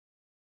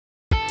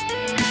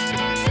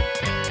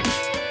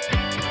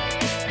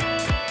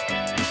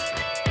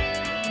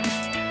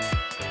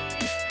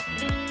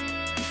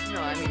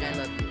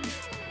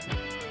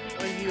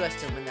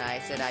addressed him, and I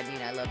said, I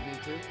mean, I love me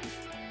too.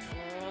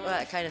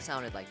 Well, it kind of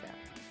sounded like that.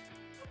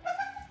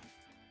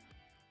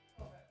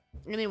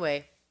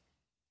 Anyway,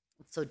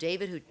 so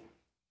David, who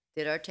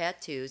did our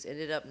tattoos,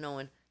 ended up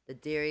knowing the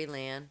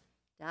Dairyland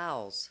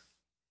dolls.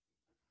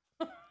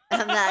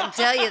 I'm not going to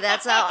tell you.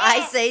 That's how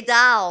I say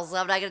dolls.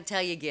 I'm not going to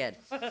tell you again.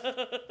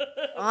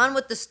 On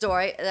with the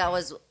story.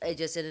 It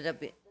just ended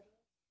up being.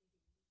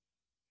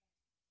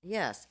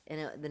 Yes.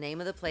 And the name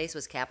of the place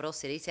was Capital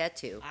City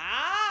Tattoo.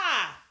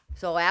 Ah!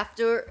 So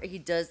after he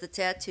does the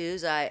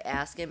tattoos, I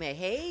ask him,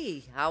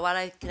 hey,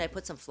 can I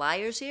put some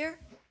flyers here?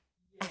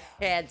 Yeah.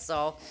 And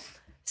so,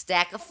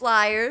 stack of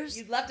flyers.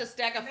 You left a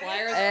stack of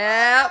flyers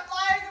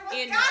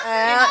in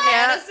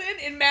Madison?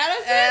 In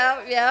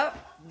Madison? Yep.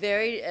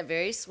 Very,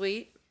 very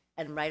sweet.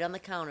 And right on the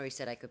counter, he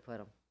said I could put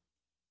them.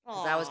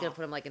 Because I was going to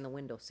put them like in the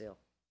windowsill.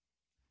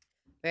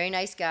 Very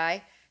nice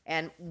guy.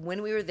 And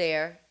when we were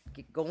there,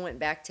 went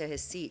back to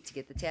his seat to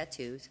get the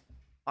tattoos.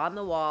 On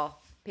the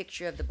wall,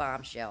 picture of the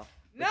bombshell.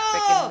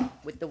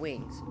 With the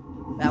wings.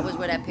 That was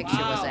where that picture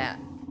was at.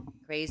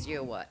 Crazy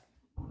or what?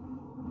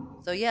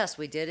 So yes,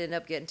 we did end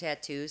up getting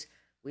tattoos.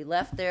 We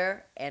left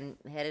there and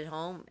headed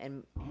home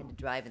and had to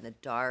drive in the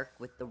dark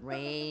with the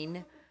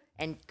rain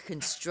and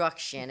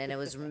construction, and it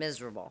was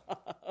miserable.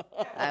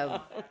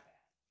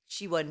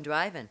 She wasn't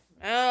driving.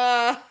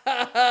 I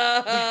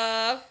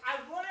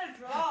want to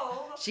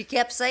drive. She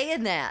kept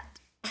saying that.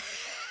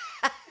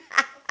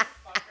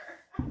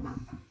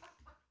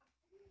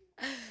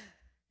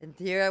 And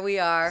here we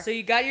are. So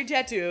you got your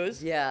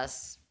tattoos.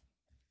 Yes.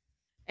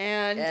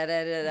 And it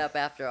ended up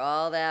after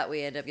all that,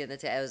 we ended up getting the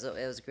tattoos.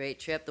 It was a great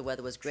trip. The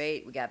weather was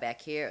great. We got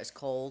back here. It was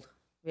cold.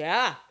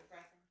 Yeah.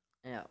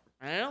 Yeah.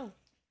 I know.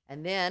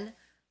 And then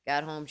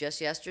got home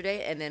just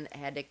yesterday and then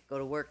had to go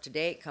to work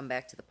today, come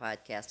back to the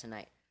podcast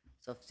tonight.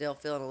 So still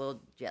feeling a little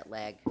jet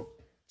lag.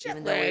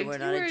 Even though we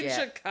weren't on a jet. You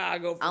were in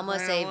Chicago for I'm going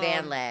to say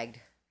van lagged.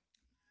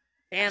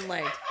 Van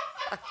lagged.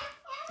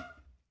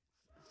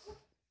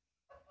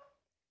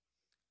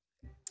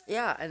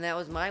 Yeah, and that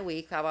was my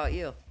week. How about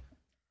you?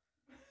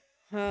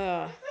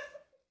 I've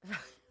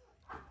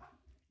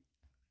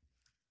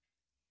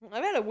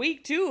had a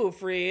week too,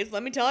 Freeze.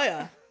 Let me tell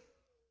you.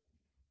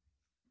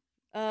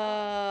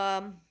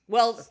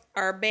 Well,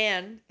 our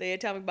band, the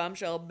Atomic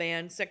Bombshell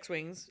band, Six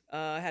Wings,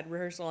 had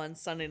rehearsal on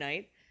Sunday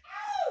night.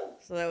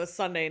 So that was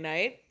Sunday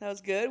night. That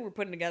was good. We're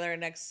putting together our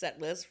next set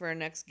list for our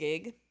next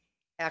gig.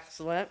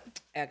 Excellent.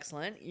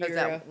 Because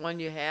that one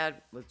you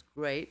had was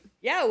great.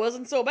 Yeah, it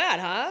wasn't so bad,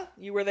 huh?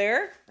 You were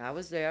there? I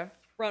was there.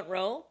 Front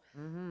row?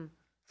 Mm-hmm.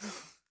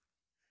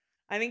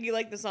 I think you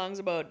like the songs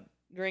about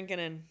drinking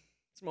and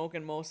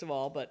smoking most of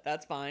all, but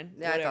that's fine.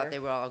 Yeah, Whatever. I thought they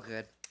were all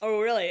good. Oh,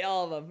 really?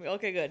 All of them?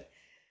 Okay, good.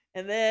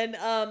 And then,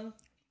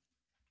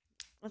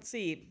 let's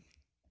see.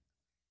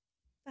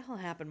 What the hell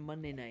happened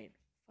Monday night?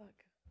 Fuck.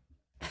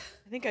 I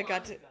think I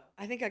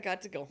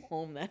got to go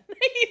home that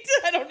night.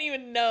 I don't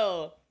even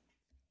know.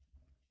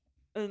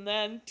 And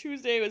then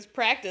Tuesday was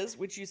practice,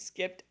 which you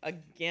skipped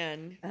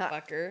again,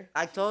 fucker.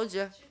 I told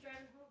you.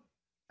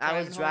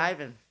 I was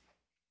driving.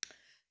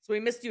 So we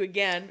missed you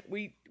again.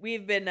 We've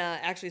been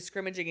actually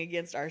scrimmaging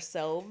against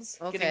ourselves,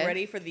 getting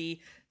ready for the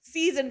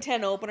season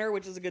 10 opener,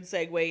 which is a good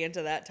segue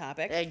into that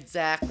topic.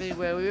 Exactly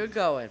where we were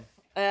going.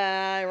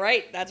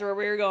 Right, that's where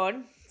we were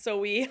going. So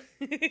we're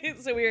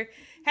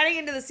heading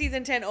into the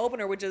season 10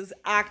 opener, which is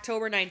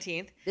October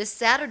 19th. This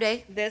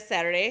Saturday.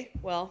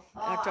 Well,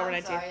 October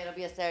 19th. Sorry, it'll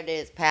be a Saturday.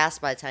 It's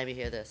past by the time you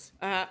hear this.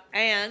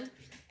 And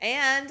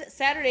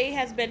Saturday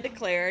has been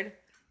declared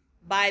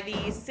by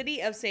the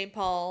City of St.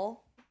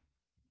 Paul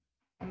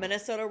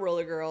Minnesota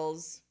Roller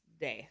Girls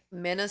Day.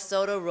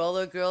 Minnesota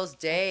Roller Girls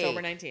Day.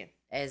 October 19th.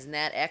 Isn't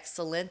that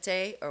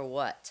excelente or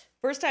what?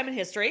 First time in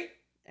history.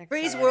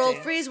 Freeze world,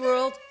 freeze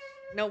world.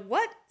 No,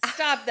 what?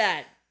 Stop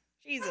that.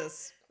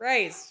 Jesus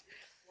Christ.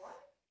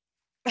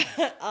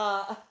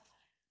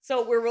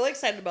 So we're really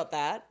excited about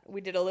that.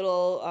 We did a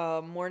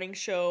little morning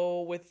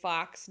show with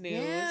Fox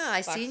News. Yeah,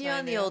 I seen you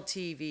on the old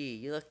TV.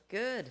 You look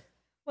good.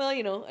 Well,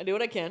 I do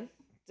what I can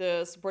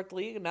to support the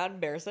league and not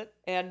embarrass it.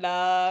 And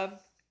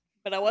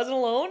but I wasn't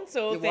alone,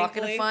 so you're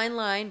walking a fine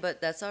line, but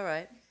that's all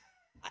right.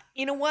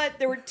 You know what?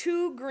 There were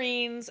 2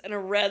 greens and a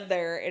red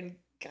there, and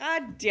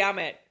god damn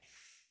it,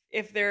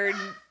 if there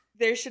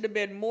should have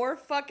been more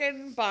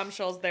fucking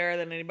bombshells there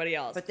than anybody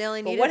else. But they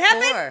only needed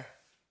 4.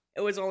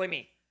 It was only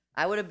me.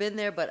 I would have been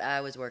there, but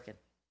I was working.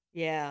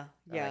 Yeah.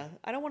 Right.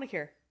 I don't want to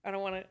hear. I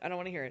don't want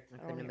to hear it. I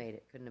couldn't have made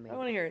it. I don't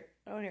want to hear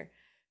it.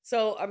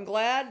 So I'm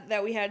glad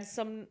that we had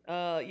some,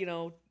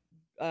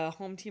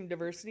 home team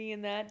diversity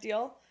in that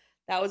deal.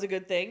 That was a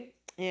good thing.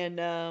 And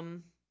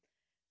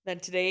then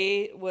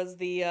today was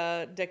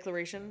the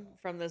declaration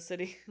from the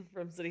city,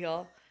 from City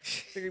Hall.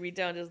 Sugar Beat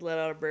Down just let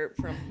out a burp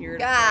from here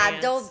to France.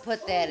 God, don't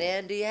put that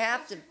in. Do you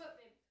have to?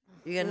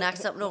 You're going to knock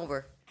something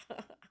over.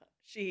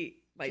 She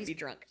might be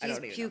drunk. I don't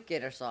even know. She's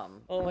puking or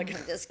something. Oh my God.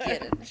 Just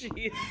kidding.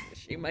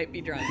 She might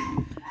be drunk.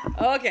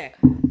 Okay.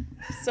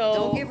 So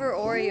Don't give her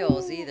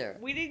Oreos either.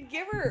 We didn't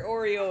give her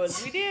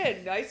Oreos. We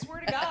did. I swear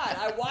to God.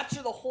 I watched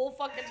her the whole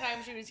fucking time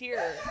she was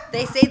here.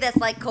 They say that's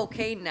like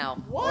cocaine now.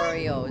 What?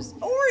 Oreos.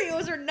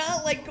 Oreos are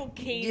not like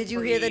cocaine. Did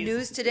you hear the Freeze.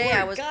 news today? You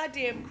are I was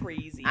goddamn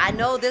crazy. I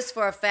know this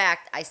for a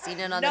fact. I seen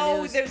it on the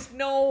No, news. there's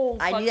no.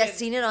 I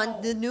seen it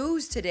on the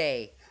news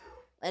today,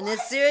 and it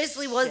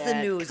seriously was the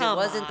Shit, news. It come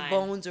wasn't the on.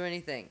 bones or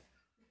anything.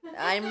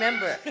 I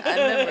remember. I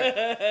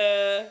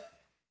remember.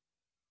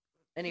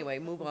 Anyway,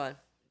 move on.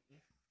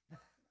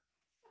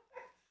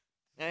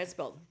 I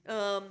spelled.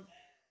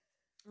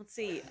 Let's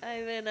see.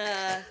 I've been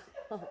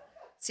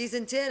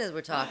Season 10 is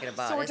we're talking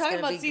about. So we're It's talking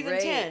gonna about be season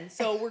great. 10.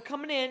 So we're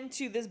coming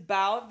into this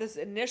bout. This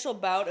initial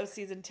bout of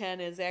season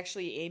 10 is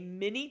actually a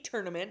mini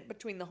tournament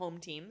between the home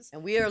teams.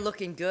 And we are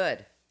looking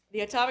good. The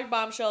Atomic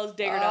Bombshells,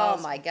 Dagger Oh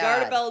Dolls, my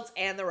Garda God. Belts,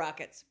 and the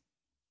Rockets.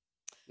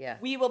 Yeah.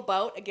 We will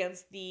bout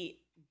against the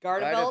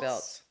Garda Garda Belts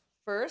Belts.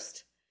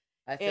 first.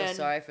 I feel And-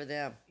 sorry for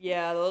them.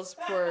 Yeah, those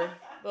poor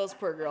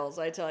girls,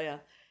 I tell you.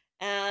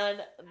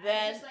 And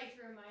then I'd just like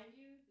to remind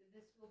you that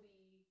this will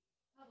be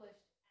published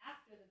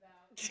after the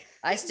bout.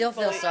 I still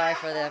feel Fully- sorry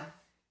for them.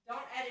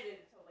 Don't edit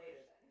it until later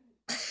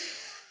then.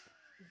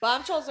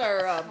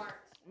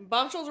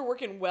 Bombshells are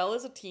working well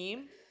as a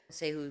team.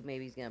 Say who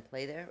maybe is gonna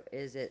play there.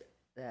 Is it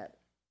that?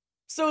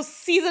 So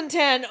season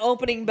 10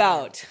 opening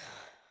bout.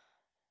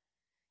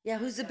 Yeah,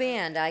 who's the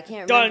band? I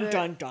can't Dun, remember.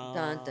 dun, dun.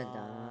 Dun dun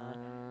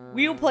dun.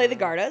 We will play the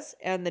Gardas,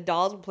 and the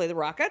Dolls will play the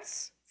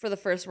Rockets for the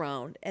first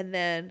round. And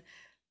then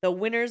the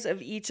winners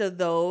of each of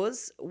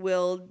those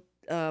will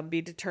be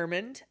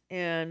determined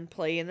and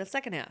play in the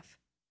second half.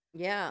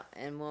 Yeah,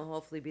 and we'll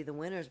hopefully be the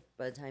winners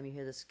by the time you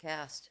hear this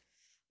cast.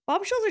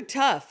 Bombshells are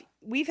tough.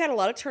 We've had a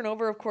lot of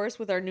turnover, of course,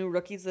 with our new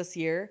rookies this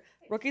year.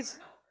 Rookies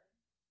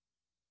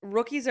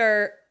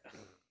are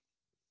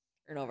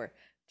turnover.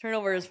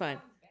 Turnover is fine.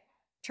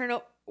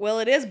 Well,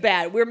 it is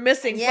bad. We're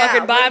missing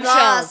fucking we bombshells.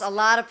 lost a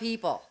lot of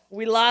people.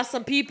 We lost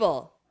some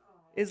people.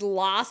 Is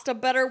lost a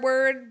better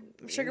word,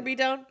 Sugar Beat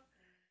Down?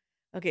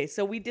 Okay,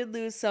 so we did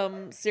lose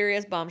some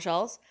serious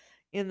bombshells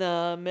in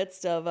the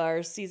midst of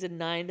our season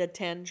 9 to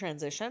 10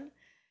 transition.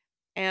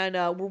 And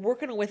we're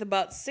working with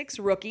about 6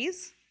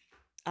 rookies.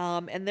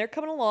 And they're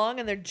coming along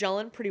and they're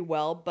gelling pretty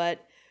well,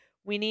 but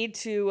we need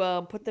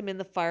to put them in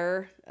the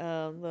fire.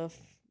 The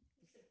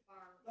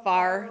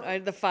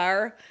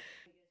fire.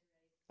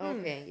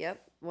 Okay,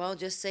 yep. Well,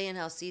 just saying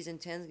how season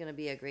 10 is going to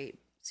be a great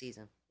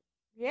season.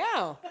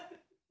 Yeah.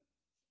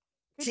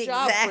 Good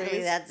job, Exactly,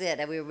 Freeze. that's it.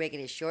 And we were making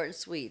it short and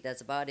sweet.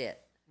 That's about it.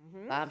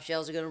 Mhm.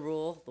 Bombshells are going to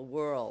rule the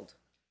world.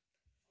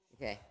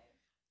 Okay.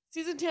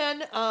 Season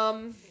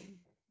 10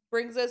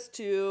 brings us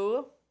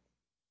to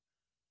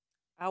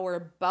our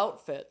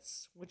bout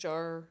fits, which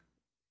are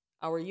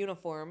our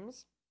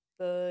uniforms,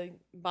 the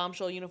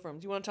bombshell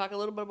uniforms. You want to talk a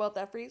little bit about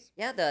that, Freeze?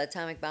 Yeah, the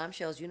Atomic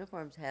Bombshells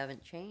uniforms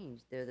haven't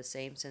changed. They're the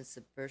same since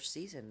the first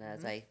season,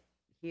 as I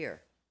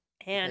hear,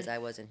 because I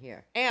wasn't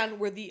here. And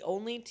we're the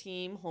only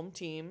team, home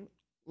team,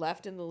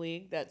 left in the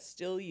league that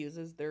still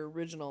uses their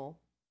original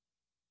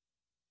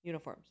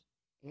uniforms.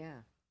 Yeah,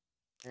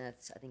 and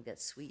I think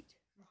that's sweet.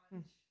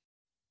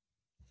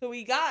 So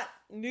we got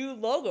new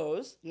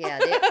logos. Yeah,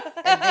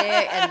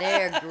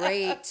 they're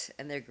great,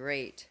 and they're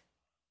great.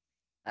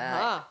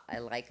 Uh-huh. I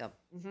like them,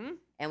 Mm-hmm.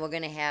 and we're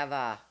gonna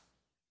have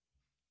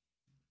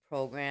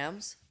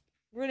programs.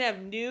 We're gonna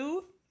have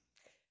new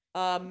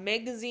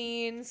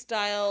magazine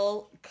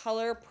style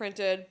color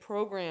printed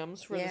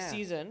programs for the Yeah.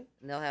 season.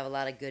 And they'll have a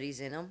lot of goodies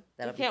in them. I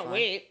That'll can't be fun.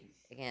 wait.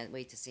 I can't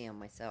wait to see them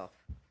myself.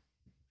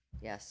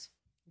 Yes.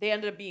 They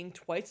ended up being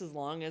twice as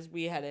long as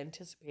we had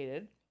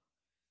anticipated.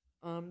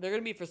 They're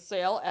gonna be for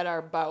sale at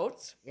our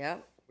bouts,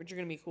 Yep. which are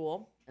gonna be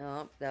cool.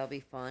 Oh, that'll be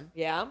fun.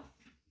 Yeah.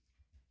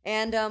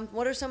 And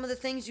what are some of the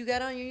things you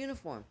got on your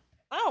uniform?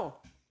 Oh.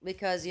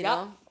 Because you Yep.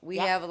 know we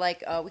Yep. have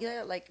we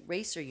got like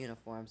racer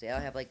uniforms. They all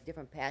have like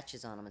different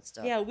patches on them and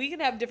stuff. Yeah, we can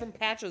have different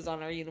patches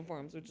on our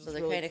uniforms, which is So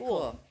they're really kind of cool.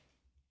 cool.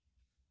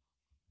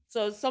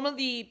 So some of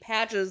the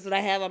patches that I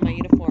have on my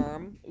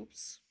uniform,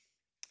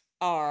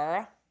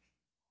 are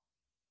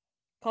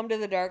Come to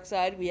the Dark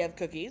Side. We have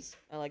cookies.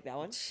 I like that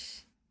one.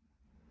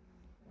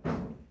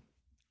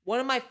 One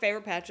of my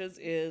favorite patches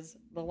is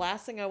The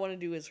Last Thing I Want to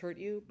Do Is Hurt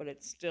You, but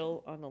it's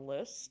still on the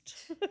list.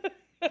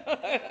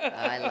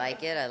 I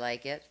like it. I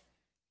like it.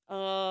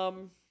 I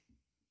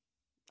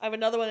have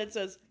another one that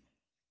says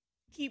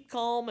Keep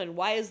Calm and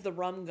Why Is the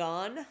Rum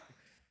Gone?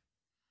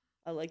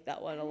 I like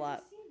that one a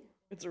lot.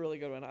 It's a really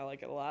good one. I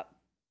like it a lot.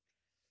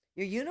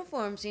 Your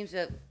uniform seems to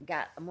have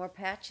got more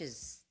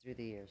patches through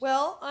the years.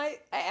 Well, I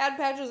add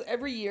patches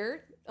every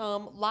year.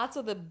 Lots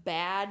of the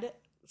bad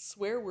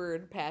swear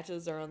word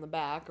patches are on the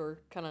back,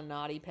 or kind of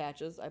naughty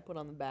patches I put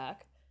on the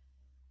back,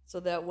 so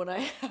that when I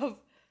have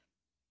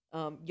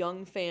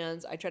young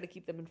fans, I try to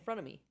keep them in front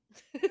of me,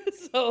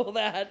 so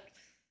that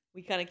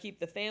we kind of keep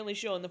the family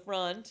show in the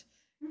front,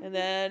 and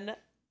then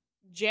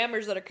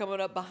jammers that are coming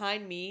up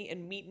behind me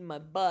and meeting my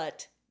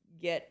butt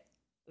get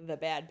the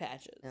bad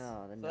patches.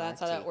 Oh, so that's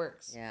how that naughty.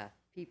 works. Yeah,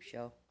 peep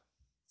show.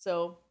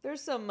 So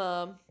there's some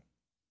fun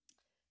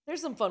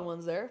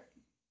ones there.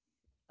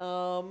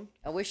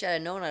 I wish I'd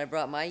have known I'd have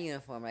brought my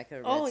uniform. I could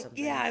have read Oh some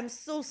yeah, things. I'm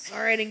so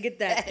sorry I didn't get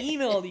that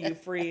email to you,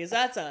 Freeze.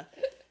 That's a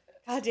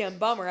goddamn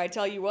bummer. I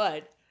tell you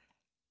what.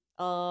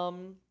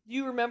 Do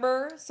you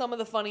remember some of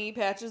the funny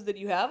patches that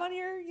you have on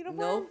your uniform?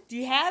 Nope. Do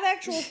you have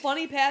actual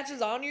funny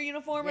patches on your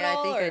uniform at Yeah,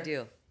 all? I think I or-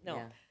 do. No.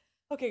 Yeah.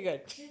 Okay,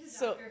 good. It's a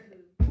So Doctor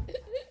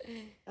Who.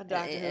 a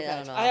Doctor Who I don't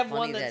patch. know I how have funny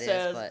one that that is,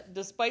 says, but-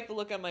 "Despite the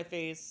look on my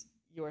face,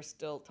 you are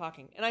still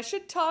talking." And I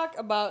should talk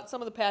about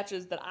some of the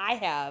patches that I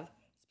have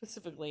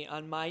specifically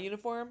on my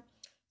uniform.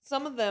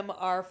 Some of them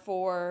are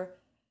for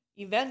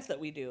events that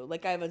we do.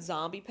 Like I have a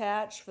zombie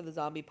patch for the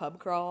zombie pub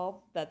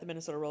crawl that the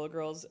Minnesota Roller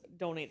Girls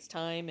donates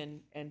time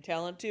and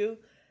talent to.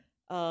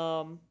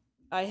 I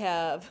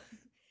have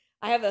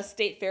I have a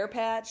state fair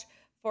patch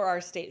for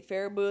our state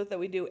fair booth that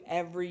we do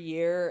every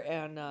year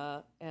and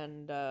kind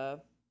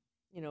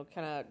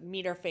of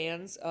meet our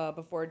fans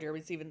before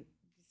derby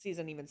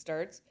season even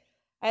starts.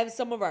 I have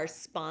some of our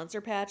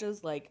sponsor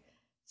patches like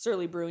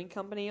Surly Brewing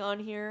Company on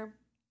here.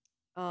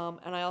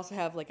 And I also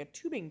have like a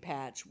tubing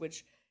patch,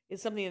 which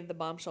is something that the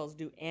Bombshells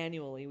do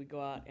annually. We go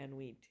out and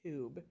we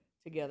tube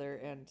together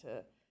and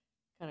to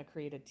kind of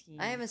create a team.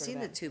 I haven't sort seen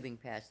of the atmosphere. tubing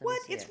patch. Let me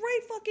What? see It's it. right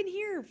fucking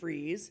here,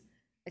 Freeze.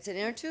 It's an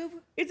inner tube?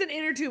 It's an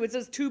inner tube. It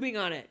says tubing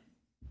on it.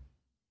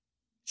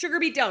 Sugar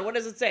beat down. What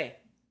does it say?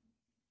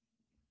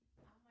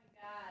 Oh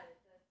my god, it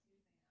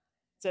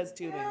says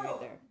tubing. It says tubing right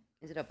there.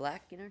 Is it a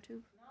black inner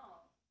tube?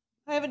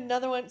 I have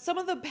another one. Some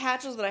of the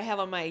patches that I have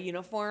on my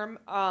uniform,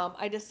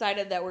 I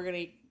decided that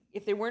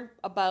if they weren't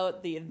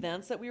about the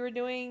events that we were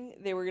doing,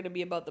 they were gonna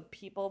be about the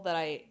people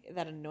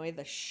that annoy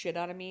the shit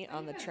out of me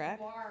on the track.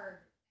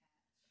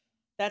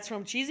 That's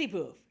from Cheesy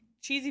Poof.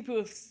 Cheesy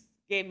Poof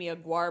gave me a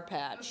guar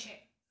patch.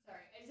 Okay, sorry.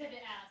 I just had to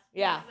ask.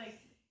 Yeah. Because,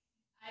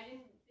 I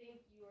didn't think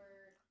you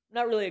were.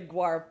 Not really a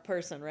guar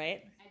person,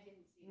 right? I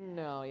didn't see that.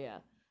 No, yeah,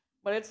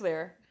 but it's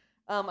there.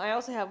 I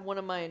also have one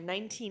of my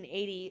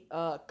 1980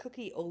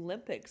 Cookie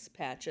Olympics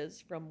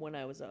patches from when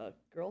I was a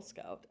Girl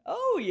Scout.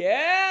 Oh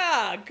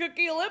yeah,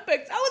 Cookie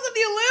Olympics! I was at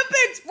the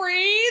Olympics,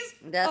 Freeze.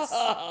 That's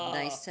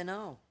nice to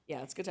know.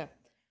 Yeah, it's a good time.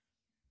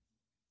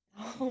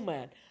 Oh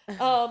man.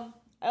 I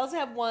also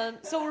have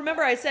one. So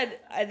remember, I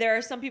said there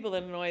are some people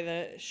that annoy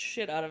the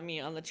shit out of me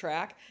on the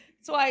track.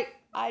 So I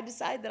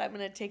decide that I'm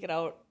gonna take it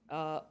out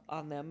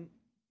on them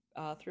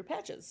through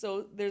patches.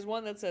 So there's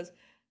one that says,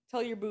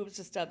 "Tell your boobs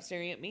to stop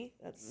staring at me."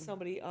 That's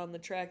somebody on the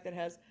track that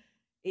has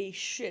a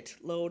shit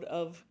load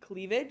of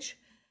cleavage,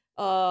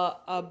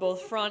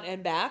 both front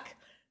and back.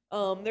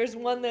 There's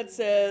one that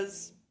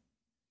says,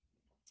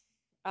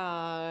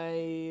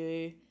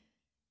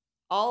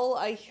 all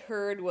I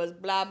heard was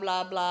blah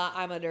blah blah.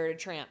 I'm a dirty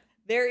tramp.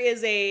 There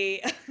is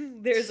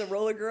there's a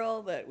roller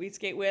girl that we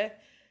skate with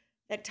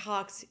that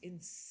talks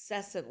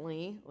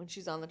incessantly when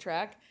she's on the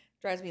track.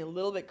 Drives me a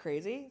little bit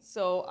crazy.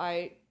 So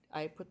I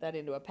put that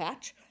into a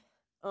patch.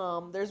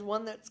 There's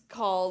one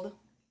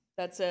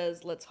that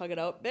says "Let's hug it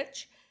out,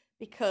 bitch,"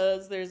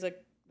 because there's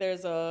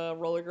a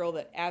roller girl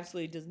that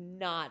absolutely does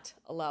not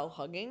allow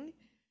hugging,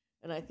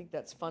 and I think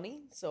that's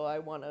funny. So I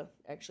want to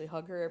actually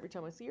hug her every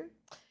time I see her.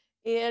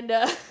 And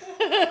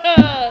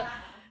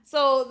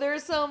so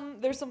there's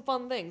some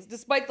fun things.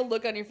 Despite the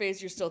look on your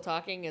face, you're still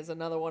talking is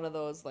another one of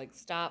those like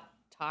stop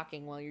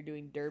talking while you're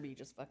doing derby,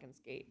 just fucking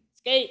skate.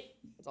 Skate.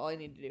 That's all I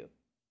need to do.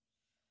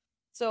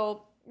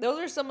 So those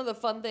are some of the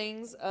fun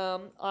things.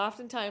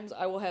 Oftentimes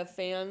I will have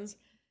fans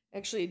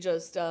actually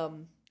just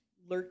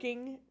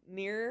lurking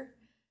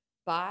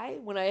nearby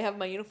when I have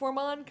my uniform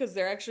on because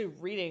they're actually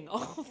reading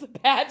all the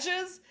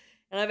patches.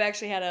 And I've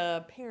actually had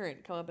a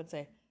parent come up and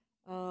say,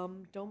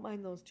 don't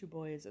mind those two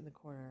boys in the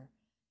corner.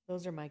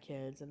 Those are my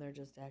kids, and they're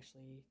just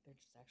actually reading your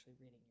stuff.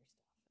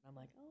 And I'm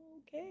like,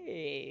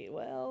 okay,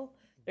 well,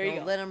 there you go.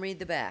 Don't let them read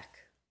the back.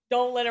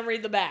 Don't let them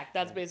read the back.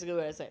 That's basically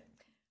what I say.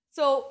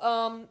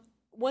 So,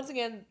 once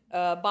again,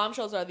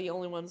 Bombshells are the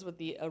only ones with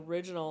the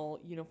original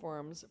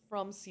uniforms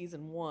from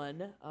season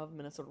 1 of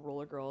Minnesota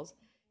Roller Girls,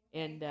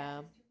 and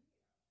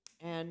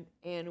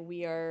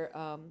we are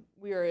a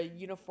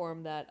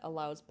uniform that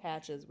allows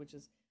patches, which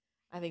is,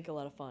 I think, a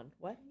lot of fun.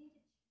 What?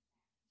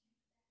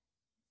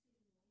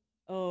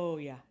 Oh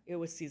yeah, it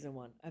was season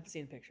 1. I've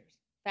seen pictures.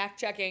 Fact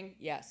checking,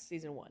 yes,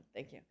 season 1.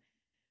 Thank you.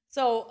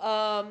 So,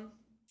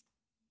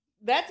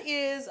 that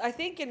is, I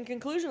think, in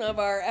conclusion of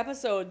our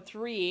episode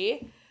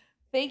 3.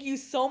 Thank you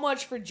so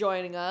much for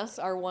joining us,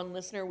 our one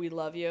listener. We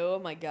love you. Oh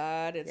my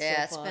God, it's so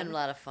fun. It's been a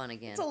lot of fun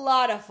again. It's a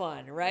lot of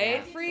fun, right?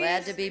 Yeah. Freeze?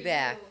 Glad to be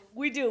back.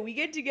 We do. We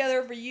get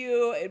together for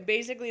you and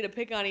basically to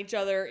pick on each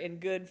other in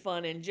good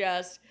fun and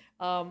jest.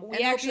 We And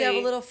actually hope you have a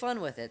little fun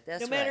with it.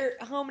 That's no matter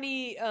how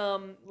many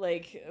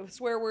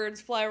swear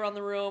words fly around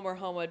the room or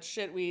how much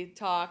shit we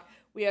talk,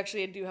 we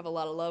actually do have a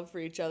lot of love for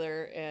each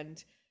other,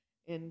 and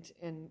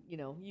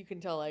you can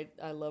tell I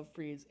love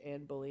Freeze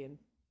and Bully and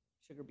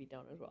Sugar Beat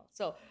Down as well.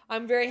 So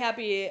I'm very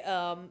happy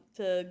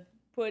to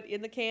put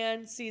in the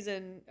can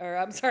episode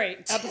 3.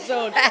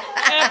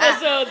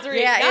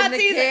 Yeah, Not in the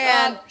season.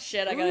 can. Oh,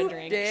 shit, I gotta Oop,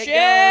 drink. there it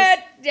Shit,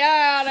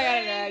 yeah, I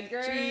gotta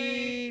drink.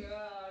 Cheap.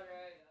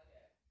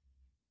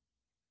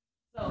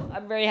 So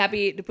I'm very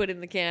happy to put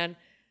in the can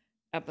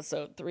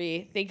episode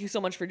 3. Thank you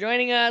so much for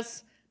joining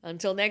us.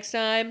 Until next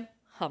time,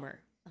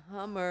 Hummer.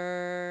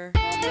 Hummer.